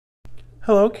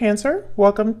Hello, Cancer.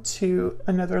 Welcome to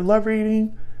another love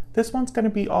reading. This one's going to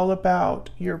be all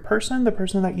about your person, the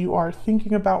person that you are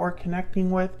thinking about or connecting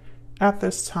with at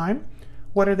this time.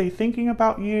 What are they thinking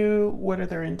about you? What are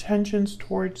their intentions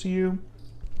towards you?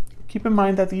 Keep in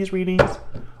mind that these readings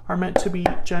are meant to be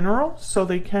general, so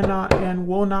they cannot and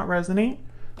will not resonate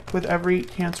with every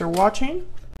Cancer watching.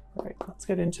 All right, let's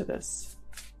get into this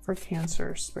for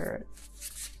Cancer Spirit.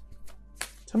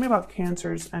 Tell me about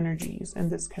Cancer's energies in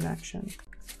this connection.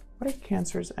 What are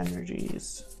Cancer's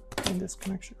energies in this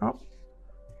connection? Oh,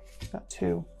 got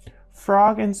two.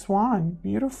 Frog and swan.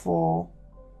 Beautiful.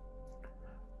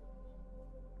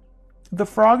 The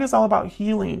frog is all about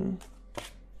healing.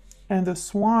 And the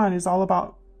swan is all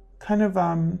about kind of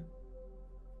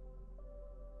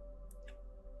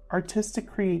artistic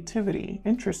creativity.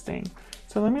 Interesting.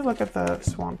 So let me look at the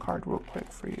swan card real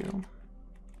quick for you.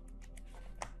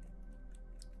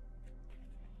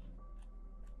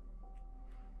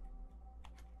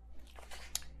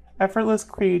 Effortless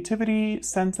creativity,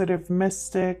 sensitive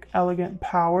mystic, elegant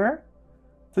power.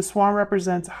 The swan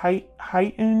represents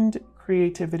heightened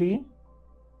creativity,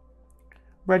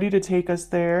 ready to take us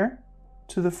there,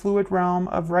 to the fluid realm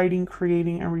of writing,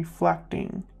 creating, and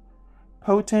reflecting.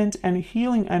 Potent and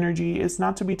healing energy is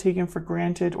not to be taken for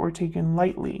granted or taken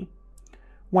lightly.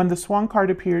 When the swan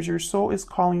card appears, your soul is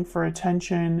calling for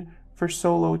attention, for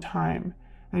solo time.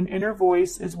 An inner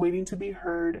voice is waiting to be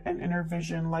heard, an inner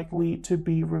vision likely to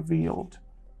be revealed.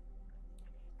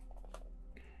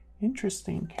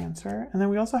 Interesting, Cancer. And then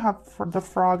we also have the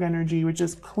frog energy, which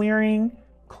is clearing,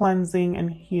 cleansing,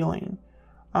 and healing.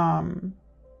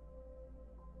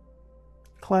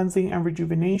 Cleansing and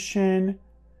rejuvenation,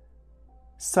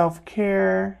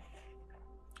 self-care,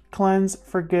 cleanse,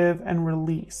 forgive, and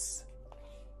release.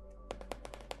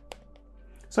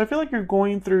 So I feel like you're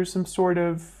going through some sort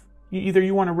of either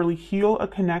you want to really heal a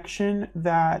connection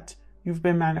that you've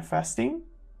been manifesting,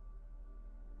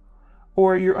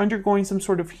 or you're undergoing some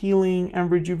sort of healing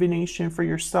and rejuvenation for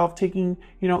yourself, taking,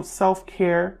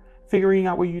 self-care, figuring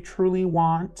out what you truly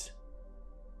want.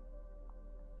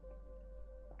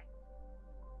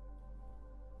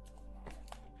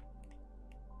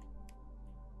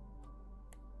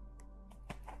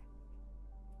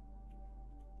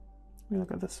 Let me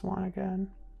look at this one again.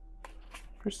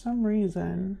 For some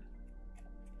reason,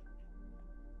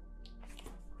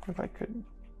 if I could,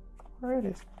 where it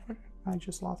is, I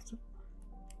just lost it.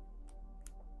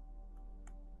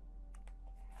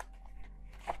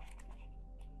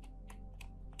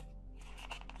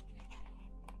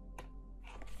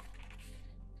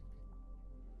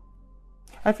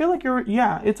 I feel like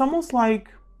it's almost like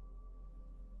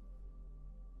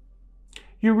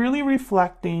you're really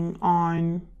reflecting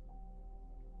on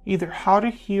either how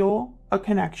to heal a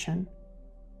connection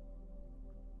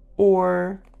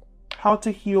or how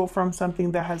to heal from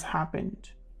something that has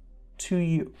happened to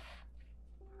you.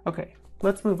 Okay,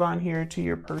 let's move on here to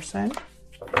your person.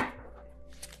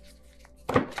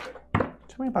 Tell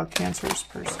me about Cancer's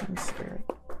person, Spirit.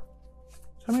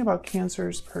 Tell me about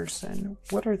Cancer's person.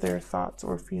 What are their thoughts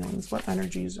or feelings? What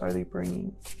energies are they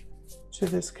bringing to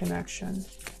this connection?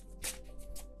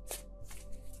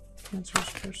 Cancer's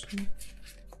person.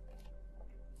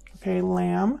 Okay,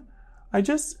 Lamb.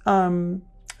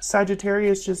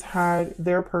 Sagittarius just had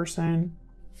their person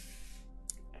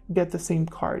get the same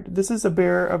card. This is a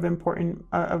bearer of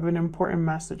an important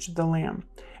message, the Lamb.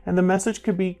 And the message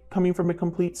could be coming from a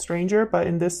complete stranger, but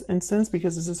in this instance,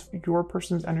 because this is your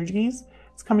person's energies,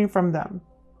 it's coming from them.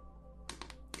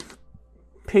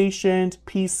 Patient,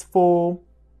 peaceful,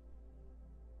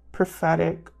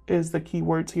 prophetic is the key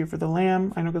words here for the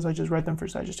Lamb. I know because I just read them for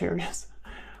Sagittarius.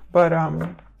 But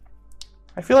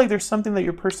I feel like there's something that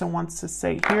your person wants to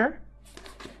say here.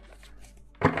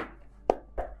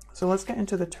 So let's get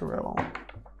into the tarot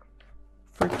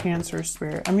for Cancer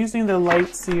Spirit. I'm using the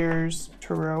Light Seers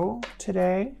Tarot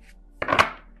today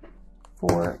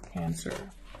for Cancer.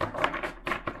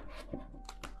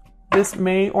 This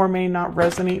may or may not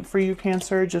resonate for you,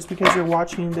 Cancer. Just because you're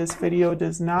watching this video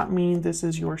does not mean this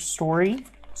is your story.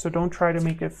 So don't try to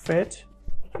make it fit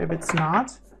if it's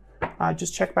not.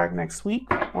 Just check back next week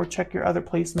or check your other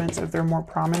placements if they're more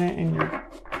prominent in your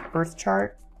birth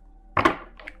chart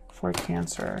for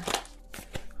Cancer.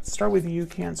 Let's start with you,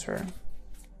 Cancer.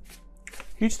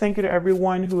 Huge thank you to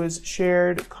everyone who has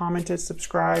shared, commented,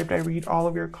 subscribed. I read all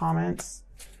of your comments.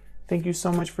 Thank you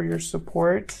so much for your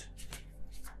support.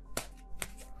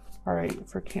 All right,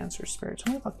 for Cancer Spirit,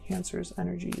 tell me about Cancer's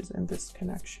energies in this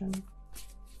connection.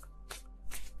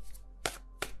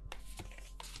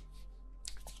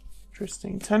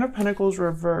 Interesting. Ten of Pentacles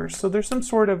reversed. So there's some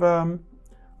sort of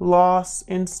loss,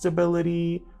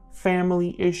 instability,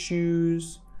 family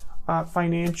issues,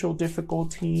 financial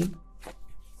difficulty.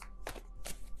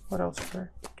 What else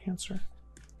for Cancer?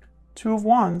 Two of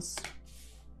Wands.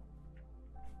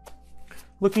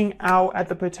 Looking out at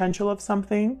the potential of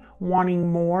something,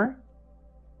 wanting more.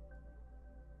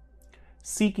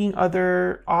 Seeking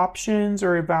other options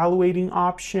or evaluating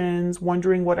options,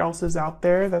 wondering what else is out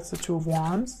there. That's the Two of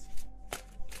Wands.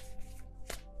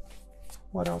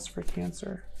 What else for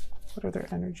Cancer? What are their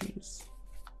energies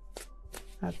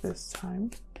at this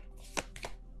time?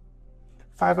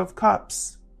 Five of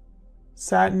Cups.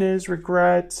 Sadness,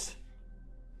 regret,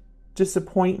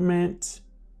 disappointment,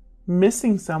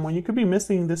 missing someone. You could be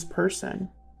missing this person.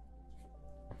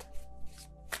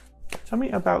 Tell me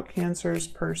about Cancer's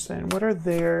person. What are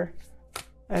their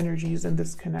energies in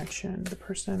this connection? The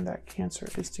person that Cancer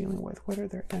is dealing with. What are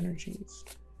their energies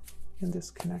in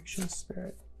this connection,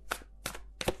 Spirit?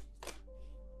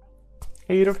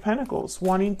 Eight of Pentacles.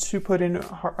 Wanting to put in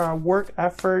work,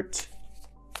 effort.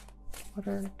 What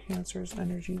are Cancer's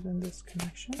energies in this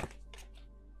connection?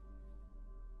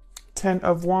 Ten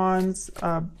of Wands.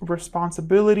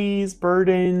 Responsibilities,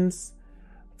 burdens,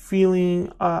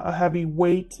 feeling a heavy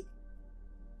weight.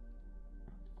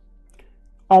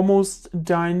 Almost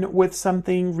done with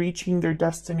something, reaching their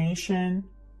destination,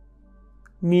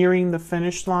 nearing the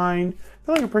finish line. I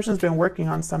feel like a person's been working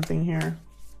on something here.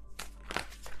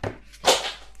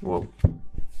 Whoa.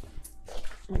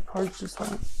 My cards just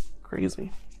went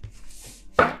crazy.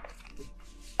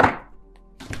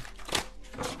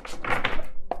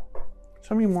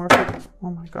 Tell me more for,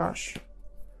 oh my gosh.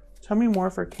 Tell me more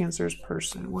for Cancer's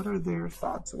person. What are their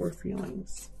thoughts or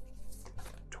feelings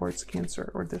towards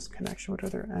Cancer or this connection? What are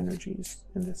their energies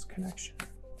in this connection?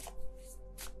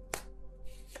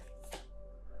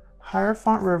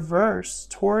 Hierophant reverse,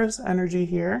 Taurus energy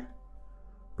here.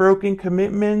 Broken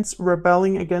commitments,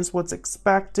 rebelling against what's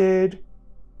expected.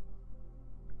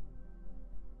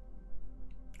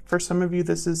 For some of you,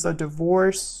 this is a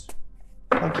divorce.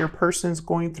 Like your person's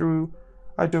going through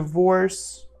a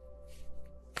divorce.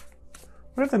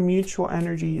 What are the mutual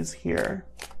energies here?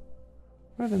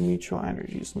 What are the mutual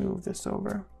energies? Move this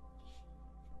over.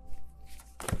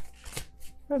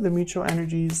 What are the mutual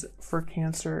energies for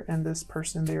Cancer and this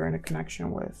person they're in a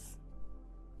connection with?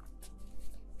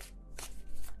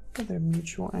 What are the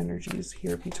mutual energies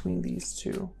here between these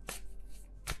two?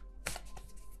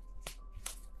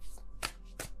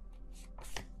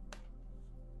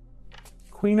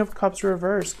 Queen of Cups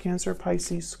reverse, Cancer,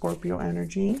 Pisces, Scorpio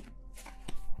energy.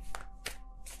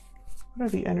 What are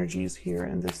the energies here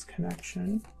in this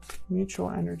connection? Mutual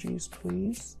energies,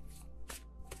 please.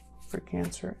 For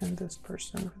Cancer and this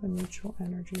person, for the mutual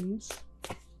energies.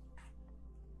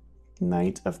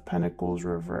 Knight of Pentacles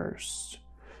reversed.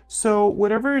 So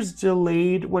whatever is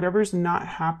delayed, whatever's not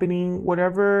happening,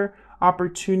 whatever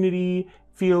opportunity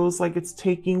feels like it's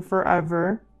taking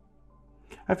forever,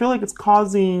 I feel like it's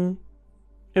causing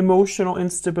emotional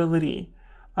instability,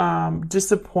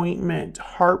 disappointment,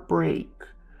 heartbreak.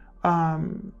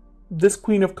 This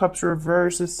Queen of Cups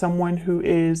reverse is someone who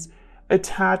is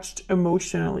attached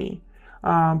emotionally,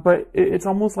 but it's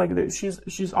almost like that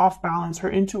she's off balance.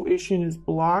 Her intuition is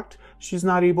blocked. She's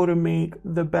not able to make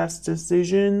the best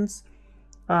decisions.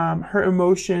 Her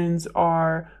emotions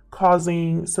are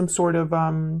causing some sort of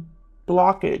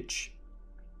blockage.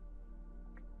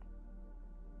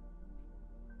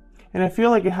 And I feel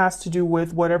like it has to do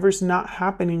with whatever's not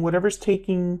happening, whatever's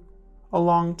taking a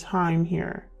long time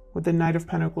here with the Knight of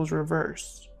Pentacles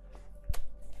reversed.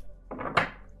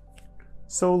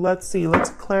 So let's see, let's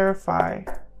clarify.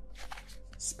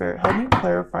 Spirit, help me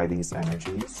clarify these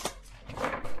energies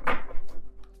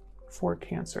for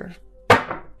Cancer.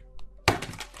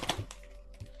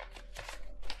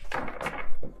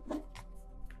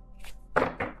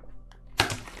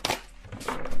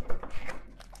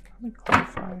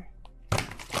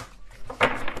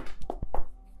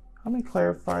 Let me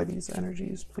clarify these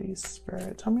energies, please,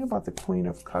 Spirit. Tell me about the Queen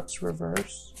of Cups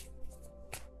reverse.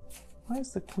 Why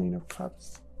is the Queen of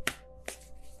Cups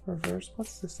reverse?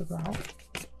 What's this about?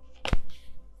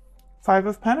 Five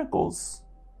of Pentacles.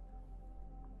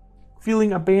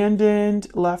 Feeling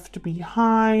abandoned, left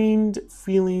behind,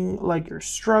 feeling like you're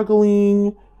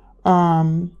struggling,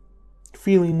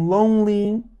 feeling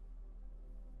lonely.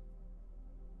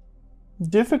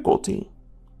 Difficulty.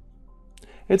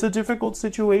 It's a difficult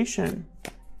situation.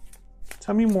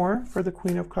 Tell me more for the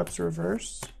Queen of Cups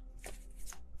reverse.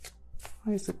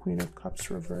 Why is the Queen of Cups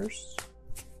reverse?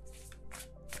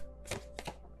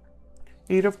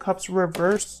 Eight of Cups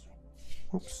reversed.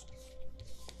 Oops.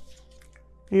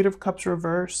 Eight of Cups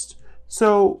reversed.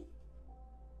 So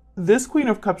this Queen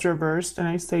of Cups reversed, and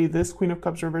I say this Queen of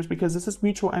Cups reversed because this is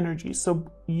mutual energy.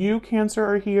 So you, Cancer,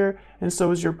 are here, and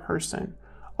so is your person.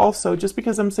 Also, just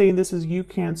because I'm saying this is you,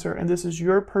 Cancer, and this is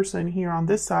your person here on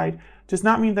this side, does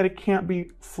not mean that it can't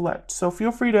be flipped. So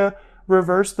feel free to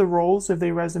reverse the roles if they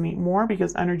resonate more,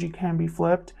 because energy can be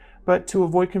flipped. But to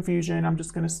avoid confusion, I'm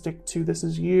just going to stick to this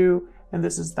is you and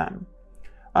this is them.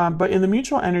 But in the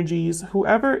mutual energies,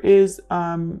 whoever is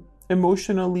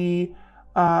emotionally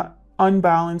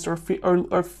unbalanced or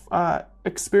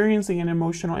experiencing an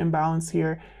emotional imbalance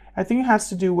here, I think it has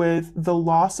to do with the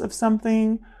loss of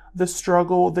something, the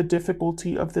struggle, the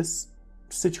difficulty of this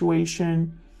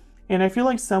situation. And I feel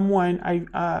like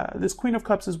this Queen of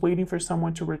Cups is waiting for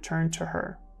someone to return to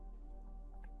her.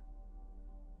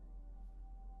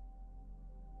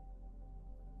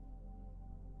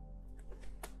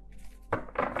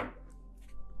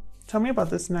 Tell me about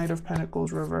this Knight of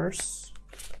Pentacles reverse.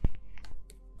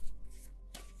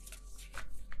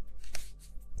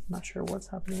 I'm not sure what's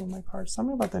happening with my cards. Tell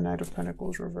me about the Knight of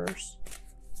Pentacles reverse.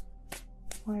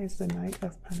 Why is the Knight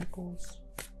of Pentacles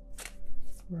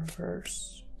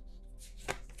reverse?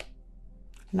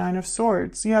 Nine of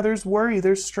Swords. Yeah, there's worry,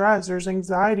 there's stress, there's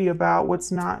anxiety about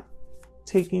what's not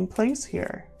taking place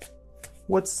here.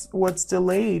 What's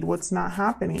delayed, what's not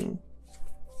happening.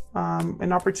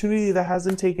 An opportunity that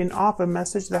hasn't taken off, a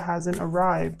message that hasn't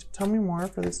arrived. Tell me more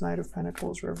for this Knight of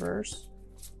Pentacles reverse.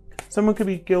 Someone could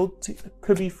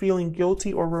be feeling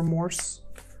guilty or remorse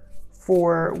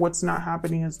for what's not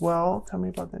happening as well. Tell me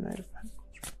about the Knight of Pentacles.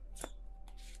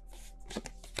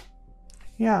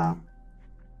 Yeah.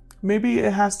 Maybe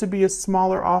it has to be a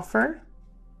smaller offer.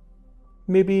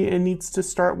 Maybe it needs to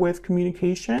start with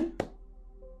communication.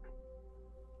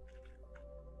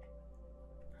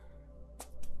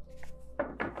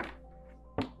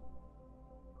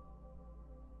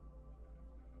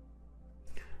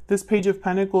 This Page of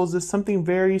Pentacles is something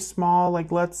very small, like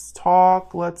let's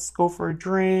talk, let's go for a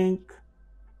drink,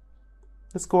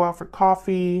 let's go out for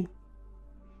coffee.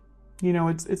 You know,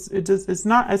 it's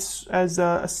not as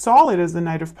solid as the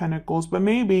Knight of Pentacles, but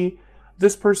maybe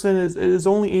this person is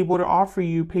only able to offer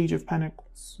you Page of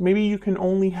Pentacles. Maybe you can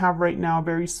only have right now a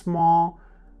very small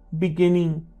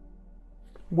beginning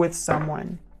with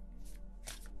someone.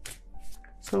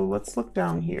 So let's look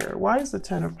down here. Why is the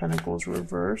Ten of Pentacles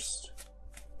reversed?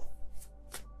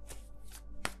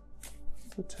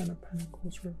 The Ten of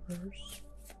Pentacles reversed.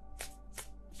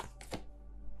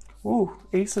 Ooh,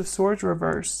 Ace of Swords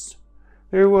reversed.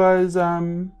 There was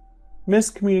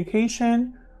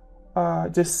miscommunication,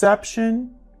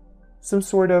 deception, some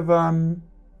sort of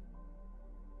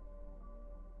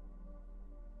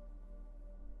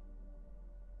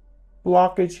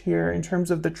blockage here in terms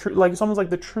of the truth. Like it's almost like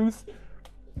the truth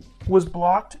was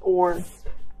blocked, or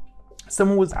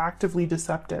someone was actively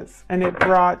deceptive, and it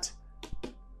brought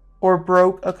or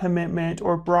broke a commitment,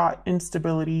 or brought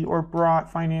instability, or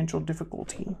brought financial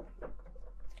difficulty.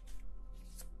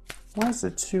 Why is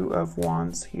the Two of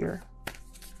Wands here?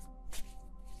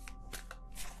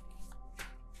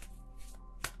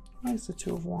 Why is the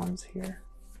Two of Wands here?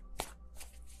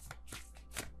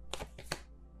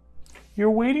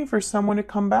 You're waiting for someone to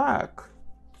come back.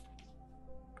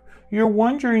 You're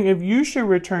wondering if you should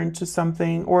return to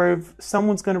something, or if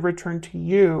someone's going to return to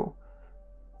you.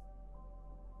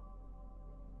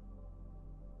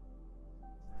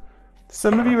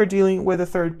 Some of you are dealing with a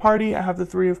third party. I have the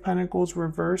Three of Pentacles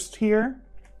reversed here.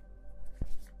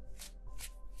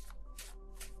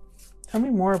 Tell me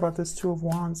more about this Two of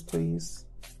Wands, please.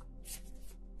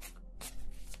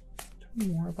 Tell me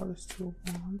more about this Two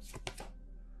of Wands.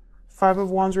 Five of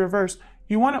Wands reversed.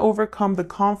 You want to overcome the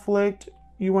conflict.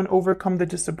 You want to overcome the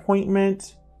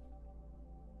disappointment.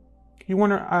 You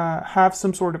want to have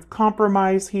some sort of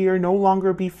compromise here. No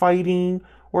longer be fighting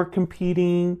or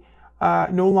competing.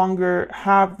 No longer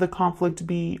have the conflict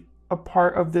be a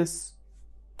part of this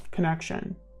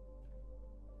connection.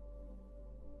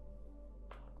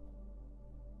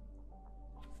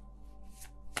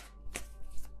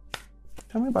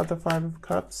 Tell me about the Five of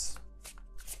Cups.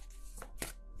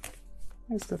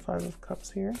 There's the Five of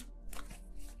Cups here.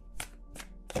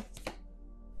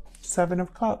 Seven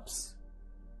of Cups.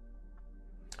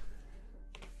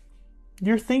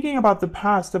 You're thinking about the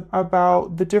past,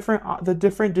 about the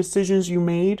different decisions you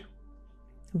made,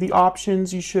 the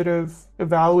options you should have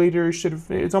evaluated or should have.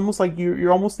 It's almost like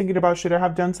you're almost thinking about, should I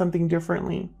have done something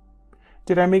differently?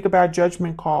 Did I make a bad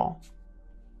judgment call?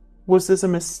 Was this a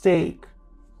mistake?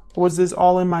 Was this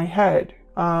all in my head?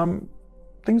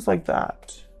 Things like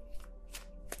that.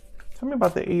 Tell me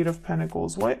about the Eight of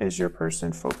Pentacles. What is your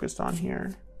person focused on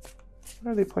here?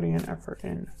 What are they putting an effort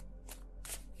in?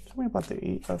 Tell me about the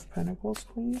Eight of Pentacles,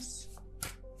 please.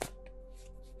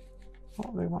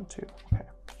 Oh, they want to. Okay.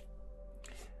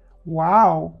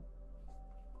 Wow.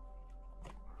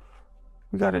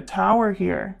 We got a Tower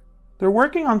here. They're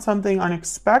working on something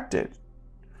unexpected.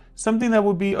 Something that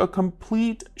would be a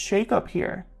complete shakeup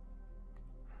here.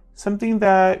 Something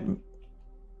that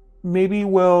maybe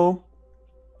will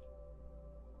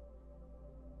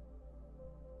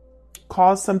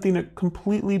cause something to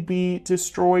completely be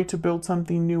destroyed to build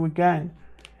something new again.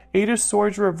 Eight of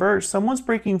Swords reversed. Someone's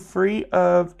breaking free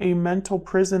of a mental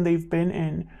prison they've been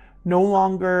in. No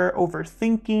longer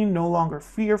overthinking, no longer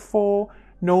fearful,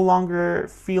 no longer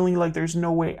feeling like there's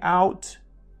no way out.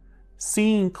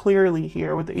 Seeing clearly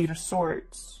here with the Eight of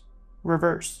Swords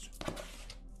reversed.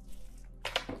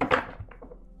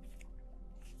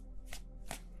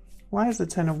 Why is the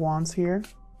Ten of Wands here?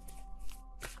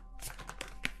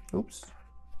 Oops.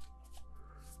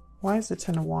 Why is the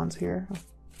Ten of Wands here?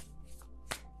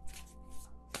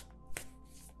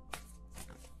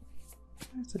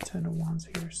 Why is the Ten of Wands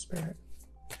here, Spirit?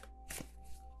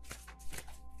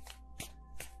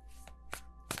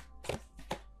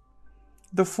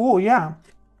 The Fool, yeah.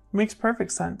 Makes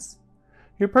perfect sense.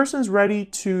 Your person's ready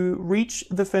to reach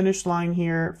the finish line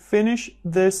here, finish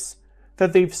this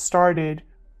that they've started,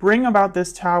 bring about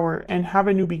this Tower, and have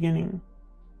a new beginning.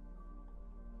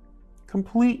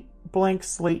 Complete blank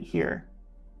slate here.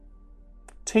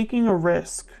 Taking a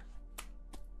risk.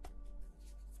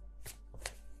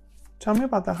 Tell me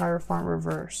about the Hierophant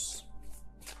reverse.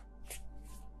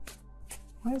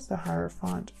 Why is the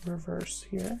Hierophant reverse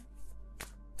here?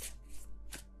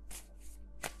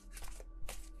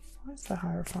 Why is the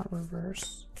Hierophant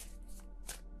reverse?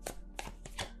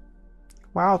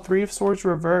 Wow, Three of Swords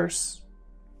reverse.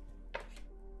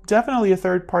 Definitely a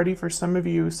third party for some of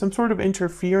you. Some sort of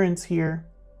interference here.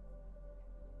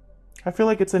 I feel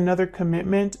like it's another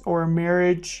commitment or a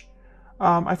marriage.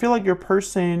 I feel like your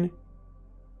person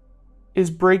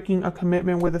is breaking a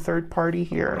commitment with a third party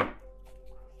here.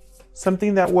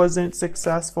 Something that wasn't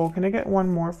successful. Can I get one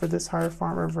more for this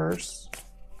Hierophant reverse?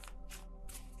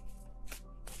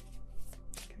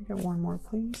 Can I get one more,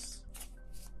 please?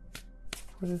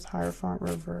 For this Hierophant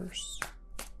reverse.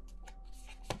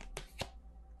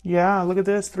 Yeah, look at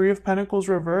this. Three of Pentacles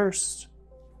reversed.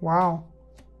 Wow.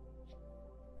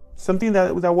 Something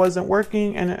that wasn't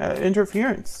working and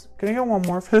interference. Can I get one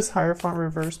more for this Hierophant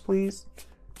reverse, please?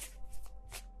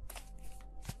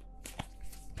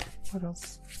 What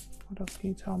else? What else can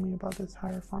you tell me about this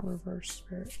Hierophant reverse,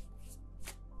 Spirit?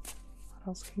 What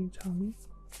else can you tell me?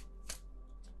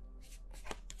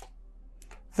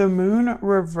 The Moon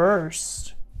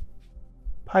reversed.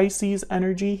 Pisces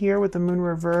energy here with the Moon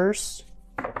reversed.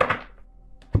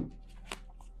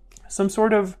 Some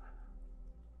sort of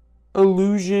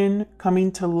illusion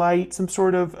coming to light, some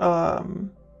sort of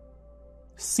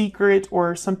secret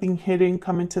or something hidden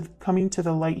coming to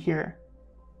the light here.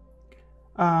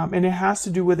 And it has to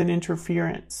do with an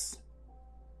interference,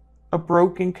 a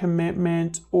broken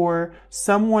commitment, or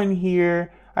someone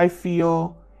here, I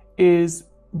feel, is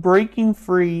breaking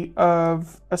free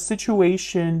of a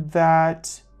situation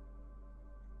that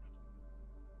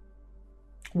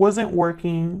wasn't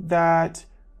working, that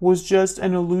was just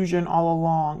an illusion all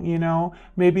along, you know?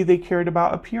 Maybe they cared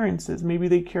about appearances. Maybe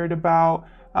they cared about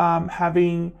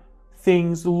having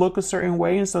things look a certain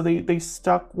way, and so they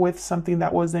stuck with something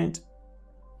that wasn't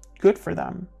good for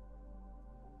them.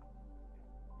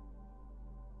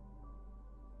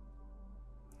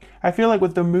 I feel like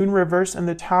with the Moon reverse and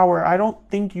the Tower, I don't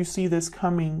think you see this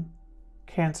coming,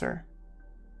 Cancer.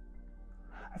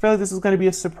 I feel like this is going to be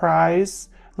a surprise,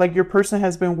 like your person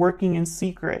has been working in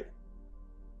secret.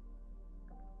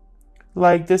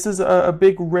 Like this is a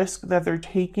big risk that they're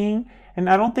taking, and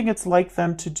I don't think it's like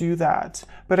them to do that.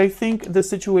 But I think the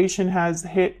situation has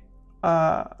hit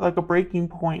like a breaking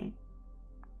point.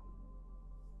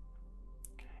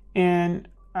 And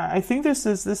I think this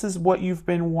is what you've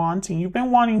been wanting. You've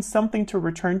been wanting something to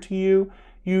return to you.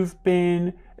 You've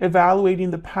been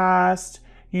evaluating the past.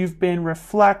 You've been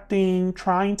reflecting,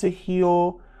 trying to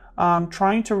heal,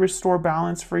 trying to restore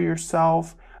balance for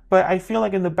yourself. But I feel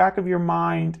like in the back of your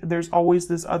mind, there's always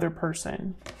this other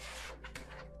person.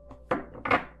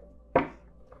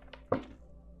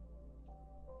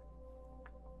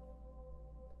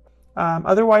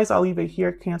 Otherwise, I'll leave it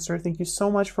here, Cancer. Thank you so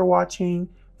much for watching,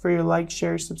 for your likes,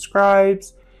 shares,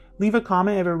 subscribes. Leave a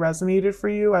comment if it resonated for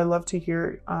you. I love to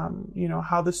hear, you know,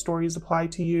 how the stories apply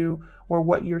to you or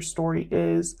what your story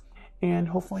is. And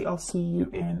hopefully I'll see you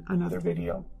in another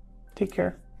video. Take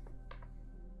care.